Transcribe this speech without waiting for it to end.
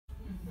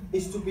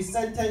is to be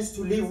sentenced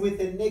to live with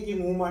a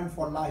nagging woman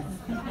for life.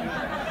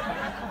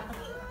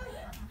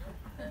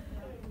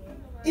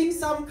 In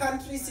some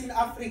countries in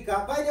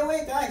Africa, by the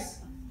way, guys,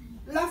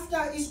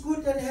 laughter is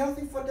good and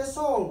healthy for the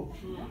soul.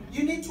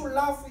 You need to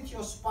laugh with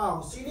your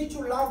spouse. You need to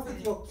laugh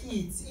with your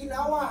kids. In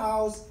our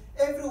house,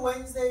 every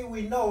Wednesday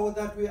we know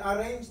that we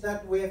arrange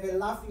that we have a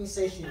laughing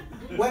session,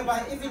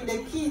 whereby even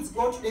the kids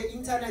go to the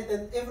internet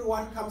and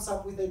everyone comes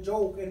up with a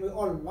joke and we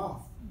all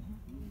laugh.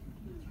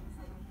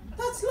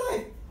 That's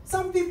life.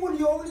 Some people,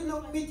 you only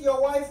meet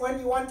your wife when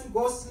you want to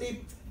go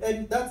sleep,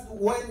 and that's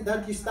when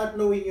that you start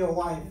knowing your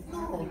wife.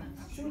 No.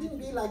 Shouldn't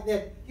be like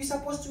that. You're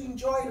supposed to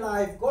enjoy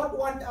life. God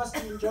wants us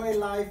to enjoy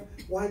life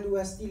while we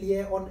are still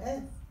here on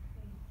earth.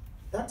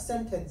 That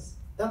sentence.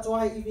 That's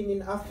why even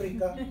in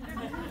Africa.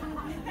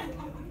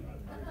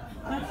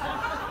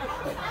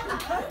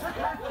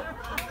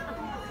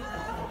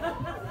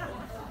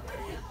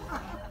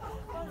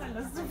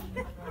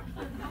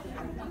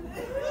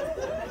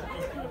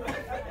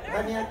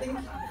 Honey, I think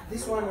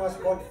this one was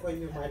bought for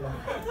you, my love.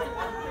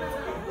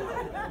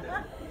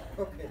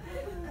 Okay.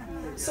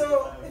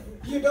 So,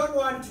 you don't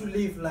want to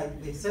live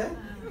like this, eh?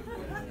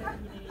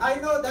 I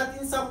know that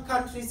in some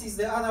countries it's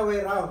the other way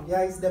around.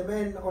 Yeah, it's the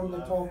man on the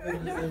top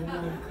and the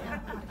woman.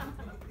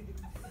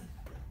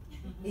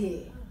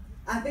 Yeah.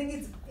 I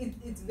think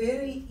it's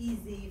very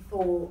easy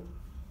for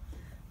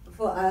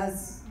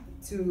us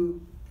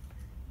to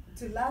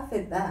laugh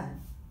at that.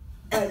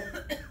 But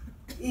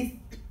if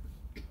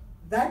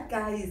that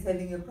guy is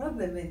having a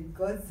problem and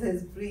God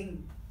says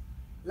bring,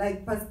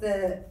 like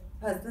Pastor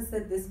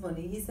said this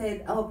morning, he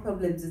said our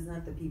problems is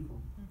not the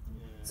people.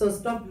 So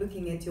stop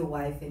looking at your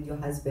wife and your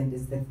husband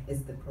as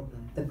the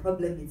problem. The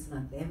problem is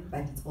not them,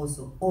 but it's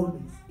also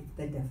always, it's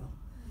the devil.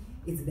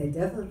 It's the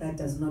devil that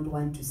does not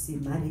want to see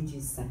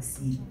marriages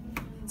succeed.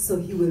 So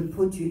he will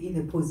put you in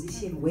a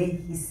position where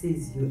he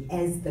sees you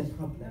as the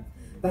problem.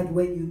 But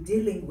when you're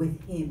dealing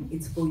with him,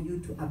 it's for you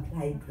to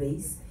apply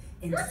grace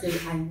and say,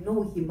 I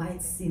know he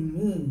might see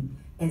me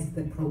as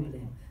the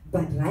problem,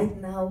 but right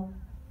now,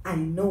 I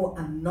know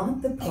I'm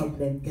not the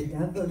problem, the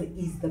devil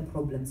is the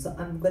problem. So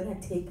I'm going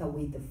to take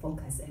away the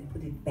focus and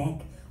put it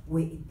back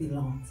where it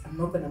belongs. I'm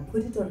not going to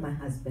put it on my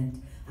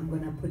husband. I'm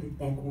going to put it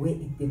back where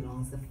it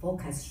belongs. The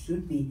focus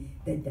should be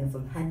the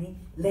devil. Honey,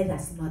 let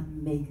us not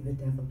make the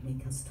devil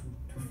make us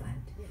to fight.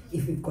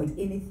 If we've got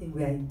anything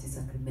we are in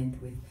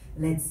disagreement with,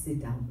 let's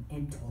sit down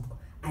and talk.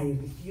 I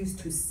refuse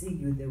to see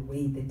you the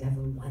way the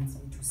devil wants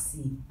me to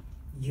see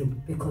you,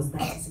 because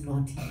that is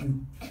not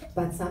you.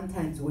 But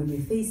sometimes when we're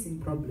facing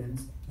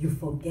problems, you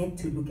forget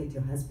to look at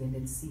your husband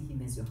and see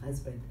him as your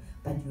husband,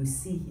 but you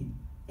see him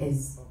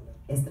as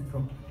the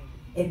problem.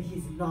 And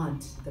he's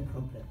not the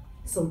problem.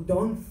 So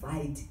don't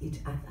fight each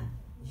other.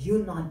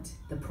 You're not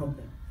the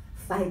problem.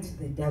 Fight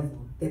the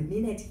devil. The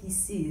minute he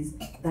sees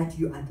that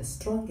you are the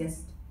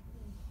strongest,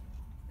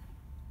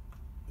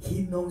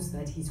 he knows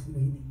that he's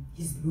winning,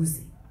 he's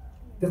losing.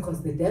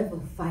 Because the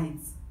devil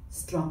fights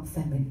strong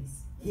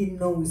families. He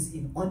knows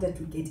in order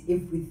to get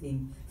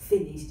everything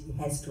finished, he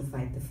has to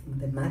fight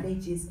the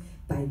marriages.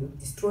 By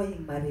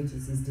destroying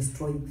marriages, he's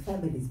destroying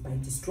families. By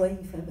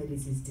destroying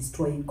families, he's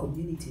destroying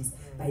communities.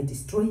 By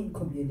destroying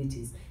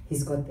communities,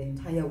 he's got the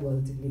entire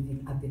world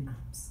living up in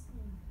arms.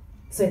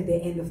 So at the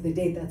end of the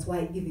day, that's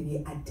why even he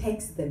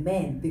attacks the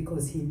man,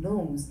 because he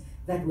knows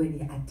that when he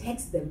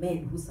attacks the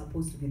man who's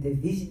supposed to be the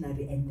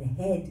visionary and the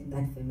head in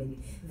that family,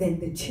 then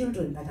the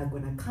children that are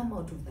going to come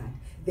out of that,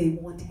 they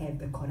won't have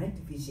the correct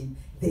vision.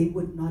 They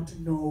would not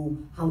know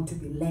how to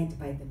be led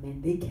by the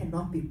man. They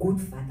cannot be good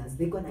fathers.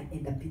 They're going to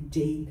end up in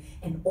jail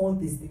and all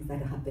these things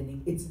that are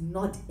happening. It's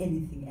not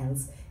anything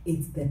else.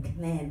 It's the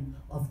plan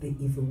of the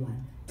evil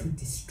one to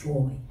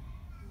destroy.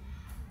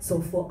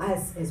 So for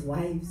us as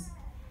wives,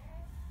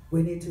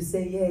 we need to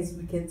say, yes,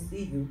 we can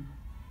see you,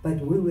 but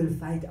we will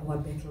fight our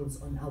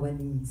battles on our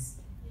knees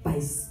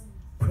by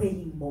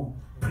praying more,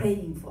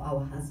 praying for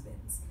our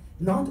husbands.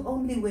 Not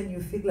only when you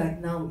feel like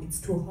now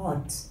it's too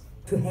hot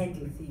to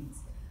handle things,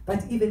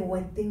 but even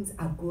when things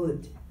are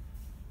good.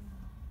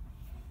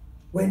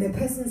 When a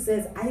person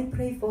says, I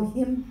pray for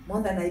him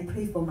more than I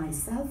pray for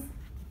myself,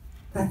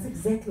 that's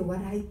exactly what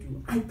I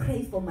do. I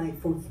pray for my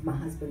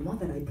husband more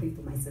than I pray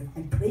for myself.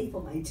 I pray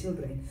for my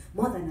children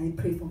more than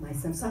I pray for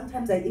myself.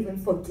 Sometimes I even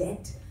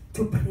forget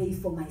to pray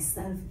for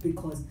myself,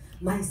 because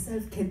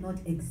myself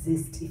cannot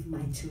exist if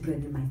my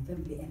children and my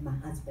family and my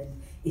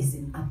husband is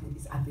up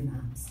in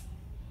arms.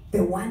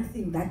 The one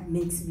thing that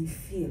makes me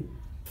feel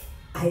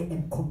I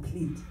am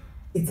complete,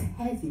 it's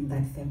having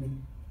that family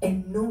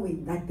and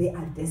knowing that they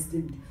are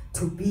destined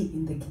to be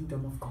in the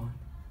kingdom of God.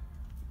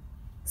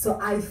 So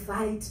I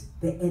fight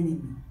the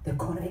enemy, the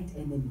correct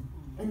enemy,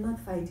 and not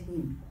fight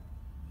him.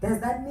 Does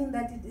that mean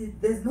that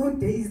there's no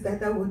days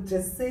that I would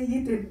just say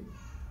it and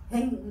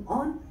hang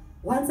on?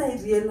 Once I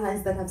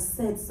realize that I've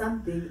said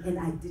something and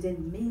I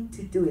didn't mean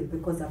to do it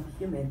because I'm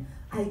human,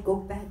 I go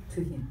back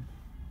to him.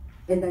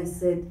 And I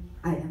said,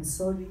 I am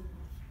sorry,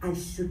 I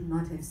should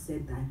not have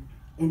said that.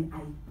 And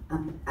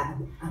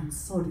I'm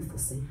sorry for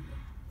saying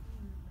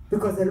that.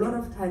 Because a lot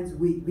of times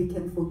we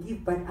can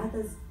forgive, but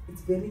others,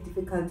 it's very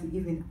difficult to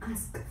even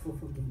ask for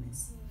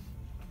forgiveness.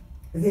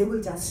 They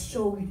will just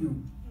show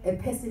you. A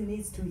person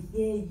needs to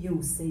hear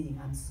you saying,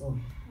 I'm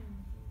sorry.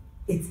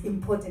 It's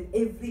important.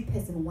 Every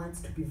person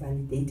wants to be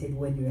validated.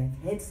 When you have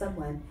hurt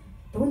someone,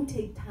 don't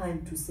take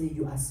time to say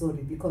you are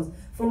sorry. Because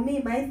for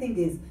me, my thing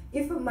is,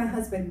 if my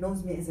husband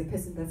knows me as a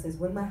person that says,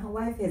 when my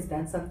wife has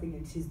done something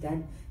and she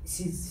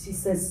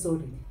says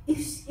sorry.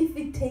 If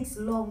it takes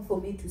long for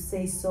me to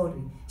say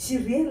sorry, she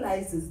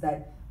realizes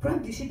that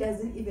probably she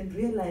doesn't even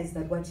realize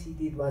that what she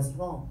did was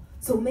wrong.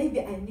 So maybe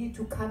I need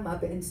to come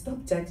up and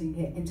stop judging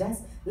her and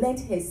just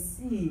let her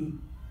see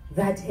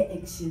that her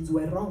actions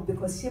were wrong,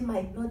 because she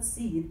might not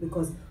see it,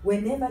 because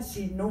whenever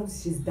she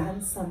knows she's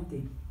done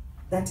something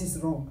that is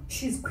wrong,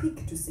 she's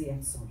quick to say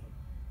I'm sorry,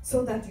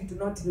 so that you do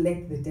not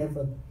let the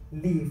devil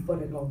live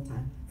for a long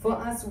time. For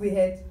us, we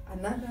had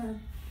another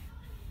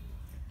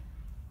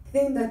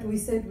thing that we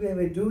said we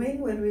were doing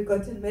when we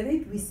got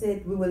married. We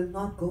said we will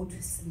not go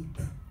to sleep.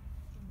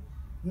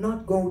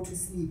 Not go to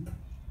sleep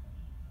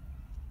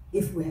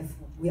if we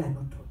are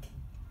not talking.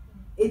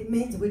 It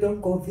means we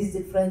don't go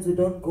visit friends, we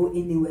don't go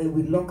anywhere,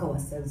 we lock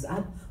ourselves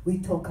up, we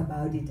talk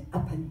about it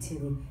up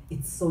until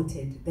it's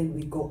sorted, then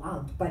we go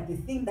out. But the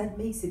thing that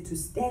makes it to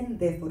stand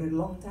there for a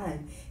long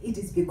time, it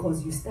is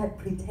because you start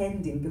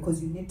pretending,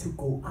 because you need to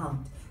go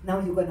out. Now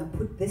you're gonna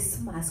put this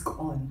mask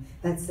on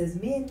that says,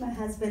 me and my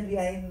husband, we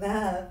are in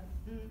love,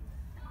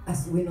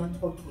 as we're not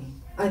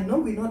talking. I know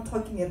we're not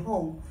talking at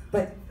home,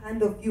 but in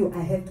front of you,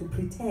 I have to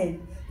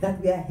pretend that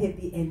we are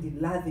happy and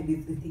in love and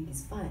everything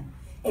is fine.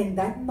 And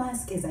that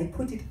mask, as I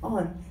put it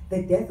on,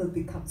 the devil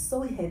becomes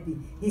so happy.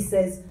 He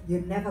says,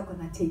 you're never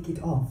gonna take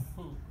it off.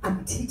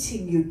 I'm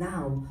teaching you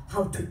now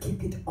how to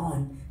keep it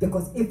on,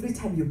 because every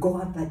time you go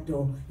out that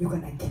door, you're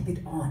gonna keep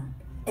it on.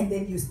 And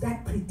then you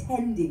start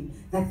pretending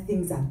that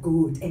things are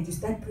good, and you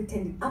start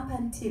pretending up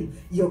until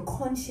your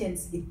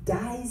conscience, it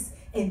dies,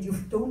 and you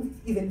don't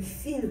even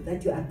feel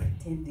that you are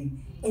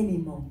pretending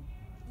anymore.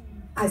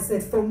 I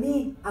said, for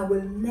me, I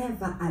will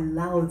never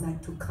allow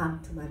that to come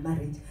to my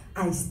marriage.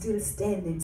 I still stand and